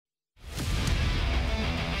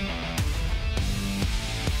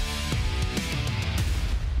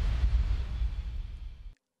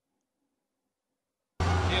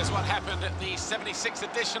what happened at the 76th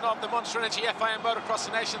edition of the Monster Energy FIM Motocross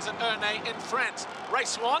of Nations at Ernée in France.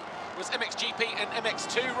 Race 1 was MXGP and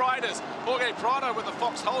MX2 riders. Jorge Prado with the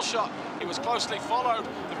Fox hole shot. He was closely followed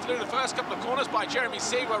and flew the first couple of corners by Jeremy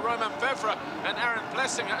Seewer, Romain Fevre and Aaron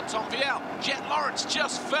Plessinger and Tom Vial. Jet Lawrence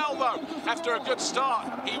just fell though after a good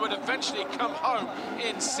start. He would eventually come home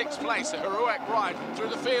in 6th place, a heroic ride through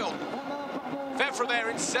the field. Fevre there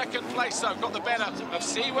in 2nd place though, got the better of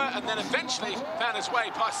Seewer and then eventually found his way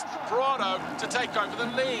past Prado to take over the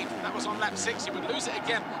lead. That was on lap 6, he would lose it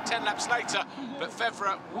again 10 laps later, but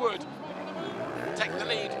Fevre would take the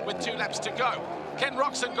lead with 2 laps to go. Ken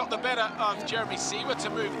Roczen got the better of Jeremy Seewer to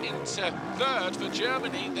move into 3rd for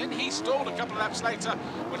Germany, then he stalled a couple of laps later,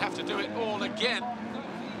 would have to do it all again.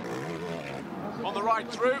 On the ride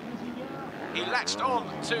through, he latched on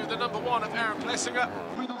to the number 1 of Aaron Plessinger.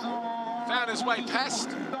 Found his way past.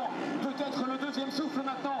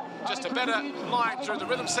 Just a better line through the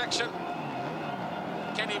rhythm section.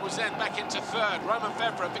 Kenny was then back into 3rd. Romain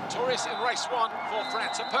Fevre victorious in race 1 for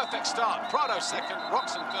France. A perfect start. Prado 2nd,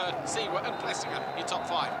 Roczen 3rd, Seewer and Plessinger in top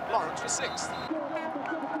 5. Lawrence for 6th.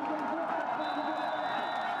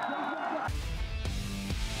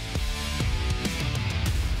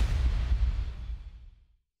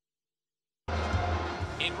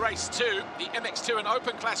 In race 2, the MX2 and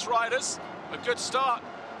open class riders, a good start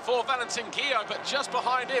for Valentin Guillot, but just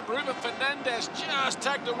behind him, Ruben Fernandez just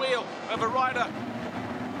tagged the wheel of a rider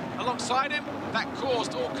alongside him. That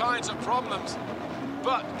caused all kinds of problems.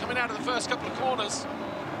 But coming out of the first couple of corners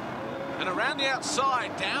and around the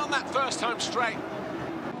outside, down that first home straight,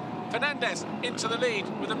 Fernandez into the lead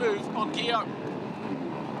with a move on Guillot.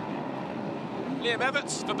 Liam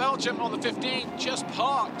Everts for Belgium on the 15 just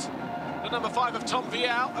parked the number 5 of Tom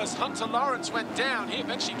Vial as Hunter Lawrence went down. He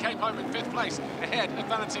eventually came home in 5th place ahead of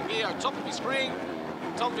Valentin Guillot. Top of his screen,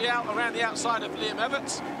 Tom Vial around the outside of Liam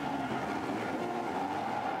Everts.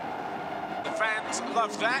 The fans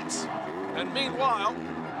love that. And meanwhile,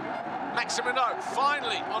 Maxime Renault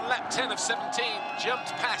finally on lap 10 of 17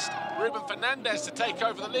 jumped past Ruben Fernandez to take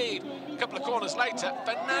over the lead. A couple of corners later,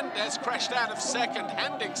 Fernandez crashed out of 2nd,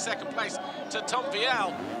 handing 2nd place to Tom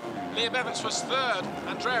Vial. Liam Everts was 3rd,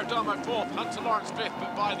 Andrea Domo 4th, Hunter Lawrence 5th,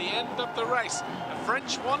 but by the end of the race, a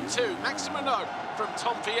French 1-2, Maxime Renault from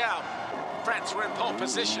Tom Vial. France were in pole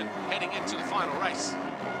position heading into the final race.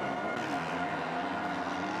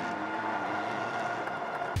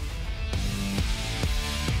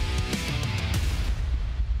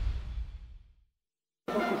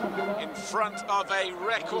 In front of a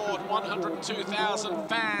record 102,000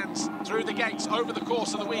 fans through the gates over the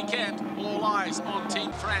course of the weekend. All eyes on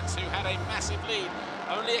Team France, who had a massive lead.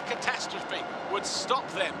 Only a catastrophe would stop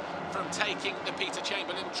them from taking the Peter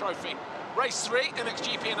Chamberlain Trophy. Race 3,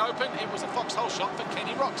 MXGP and Open, it was a Fox hole shot for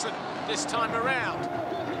Kenny Roczen this time around.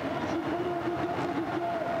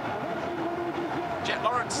 Jet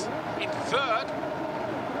Lawrence in 3rd,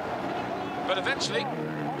 but eventually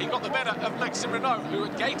he got the better of Maxime Renault, who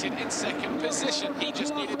had gated in 2nd position. He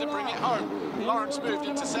just needed to bring it home. Lawrence moved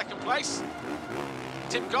into 2nd place.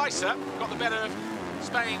 Tim Geiser got the better of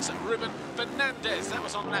Spain's Ruben Fernandez. That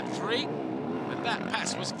was on lap 3, and that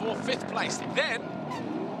pass was for 5th place. Then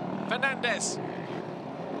Fernandez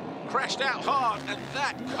crashed out hard, and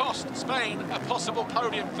that cost Spain a possible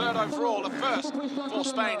podium, 3rd overall, a first for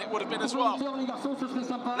Spain it would have been as well.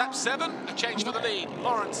 Lap 7, a change for the lead.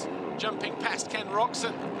 Lawrence jumping past Ken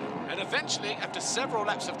Roczen, and eventually, after several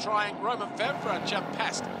laps of trying, Romain Fevre jumped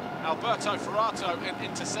past Alberto Ferrato and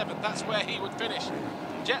into 7th. That's where he would finish.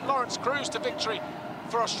 Jet Lawrence cruised to victory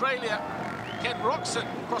for Australia. Ken Roczen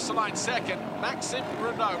crossed the line 2nd, Maxime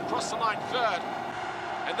Renault crossed the line 3rd,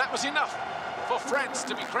 and that was enough for France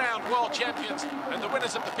to be crowned world champions and the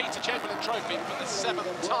winners of the Peter Chamberlain Trophy for the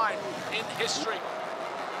 7th time in history.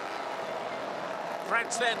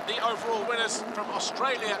 France then the overall winners from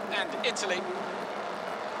Australia and Italy.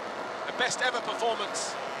 A best ever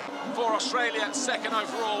performance for Australia, 2nd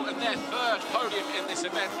overall, and their 3rd podium in this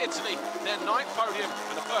event. Italy, their 9th podium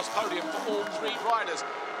and the first podium for all 3 riders.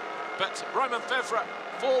 But Romain Fevre,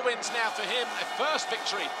 4 wins now for him, a first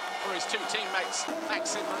victory for his 2 teammates,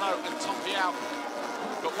 Maxime Renault and Tom Vial.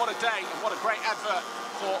 But what a day and what a great advert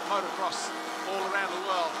for motocross all around the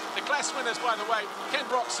world. The class winners, by the way, Ken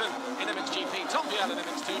Roczen in MXGP, Tom Vial in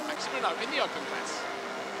MX2, Maxime Renault in the open class.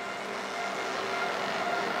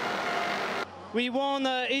 We won,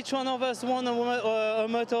 each one of us won a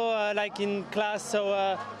moto like in class,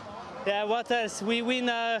 so yeah, what else? We win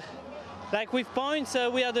like with points,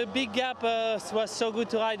 we had a big gap, it was so good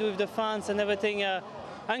to ride with the fans and everything.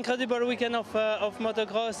 Incredible weekend of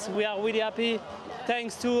motocross, we are really happy.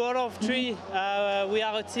 thanks to all of three, we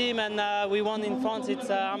are a team and we won in France. It's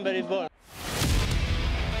unbelievable.